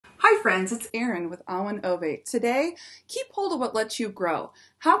friends, it's Erin with Aeon Ovate. Today, keep hold of what lets you grow.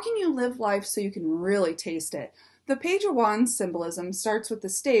 How can you live life so you can really taste it? The Page of Wands symbolism starts with the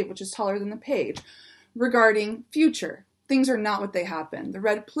stave, which is taller than the page, regarding future. Things are not what they have been. The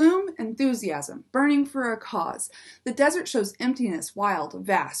red plume, enthusiasm, burning for a cause. The desert shows emptiness, wild,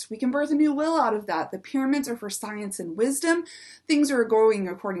 vast. We can birth a new will out of that. The pyramids are for science and wisdom. Things are going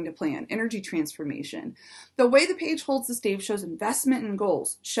according to plan, energy transformation. The way the page holds the stave shows investment and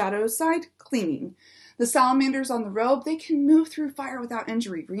goals. Shadow side, clinging. The salamanders on the robe, they can move through fire without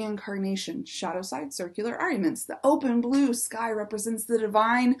injury, reincarnation. Shadow side, circular arguments. The open blue sky represents the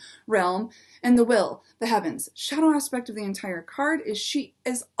divine realm and the will, the heavens. Shadow aspect of the entire card is she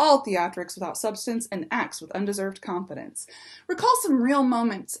is all theatrics without substance and acts with undeserved confidence. Recall some real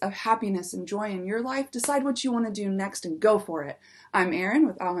moments of happiness and joy in your life. Decide what you want to do next and go for it. I'm Erin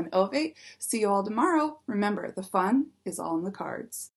with Aeon Ovate. See you all tomorrow. Remember, the fun is all in the cards.